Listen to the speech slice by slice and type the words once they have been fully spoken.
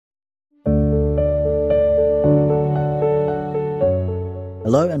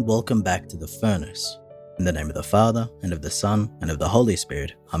Hello and welcome back to The Furnace. In the name of the Father, and of the Son, and of the Holy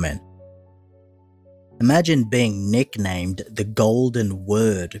Spirit. Amen. Imagine being nicknamed the Golden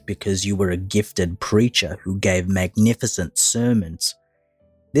Word because you were a gifted preacher who gave magnificent sermons.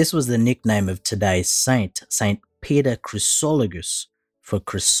 This was the nickname of today's saint, Saint Peter Chrysologus, for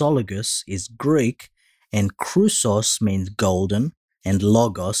Chrysologus is Greek, and Chrysos means golden, and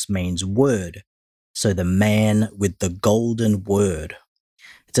Logos means word. So the man with the golden word.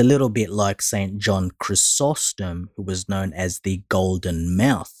 It's a little bit like St. John Chrysostom, who was known as the Golden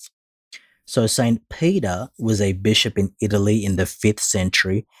Mouth. So St. Peter was a bishop in Italy in the 5th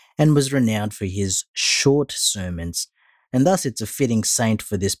century and was renowned for his short sermons, and thus it's a fitting saint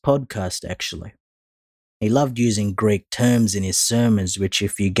for this podcast actually. He loved using Greek terms in his sermons, which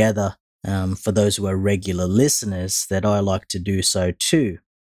if you gather, for those who are regular listeners, that I like to do so too.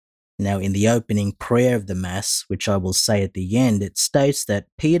 Now, in the opening prayer of the Mass, which I will say at the end, it states that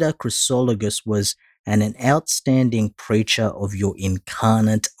Peter Chrysologus was an outstanding preacher of your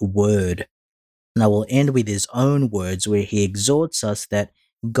incarnate word. And I will end with his own words where he exhorts us that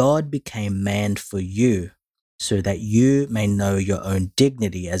God became man for you, so that you may know your own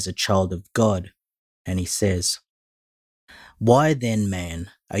dignity as a child of God. And he says, "Why then,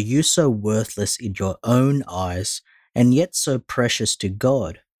 man, are you so worthless in your own eyes, and yet so precious to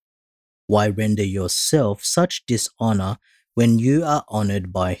God? Why render yourself such dishonor when you are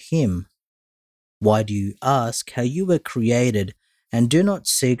honored by him? Why do you ask how you were created and do not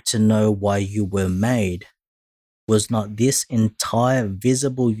seek to know why you were made? Was not this entire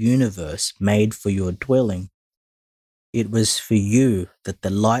visible universe made for your dwelling? It was for you that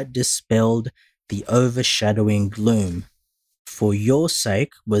the light dispelled the overshadowing gloom. For your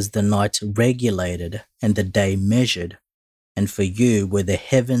sake was the night regulated and the day measured. And for you were the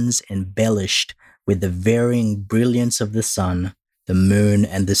heavens embellished with the varying brilliance of the sun, the moon,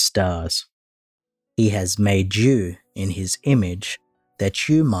 and the stars. He has made you in his image, that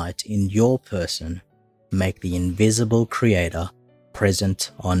you might in your person make the invisible Creator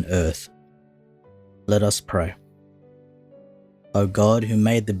present on earth." Let us pray. O God, who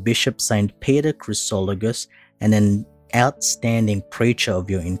made the Bishop St. Peter Chrysologus an outstanding preacher of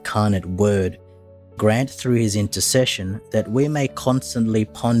your incarnate word, grant through his intercession that we may constantly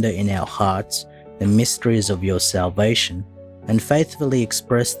ponder in our hearts the mysteries of your salvation and faithfully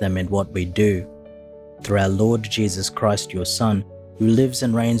express them in what we do. Through our Lord Jesus Christ, your Son, who lives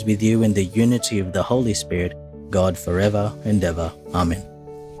and reigns with you in the unity of the Holy Spirit, God forever and ever. Amen.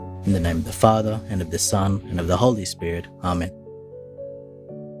 In the name of the Father, and of the Son, and of the Holy Spirit. Amen.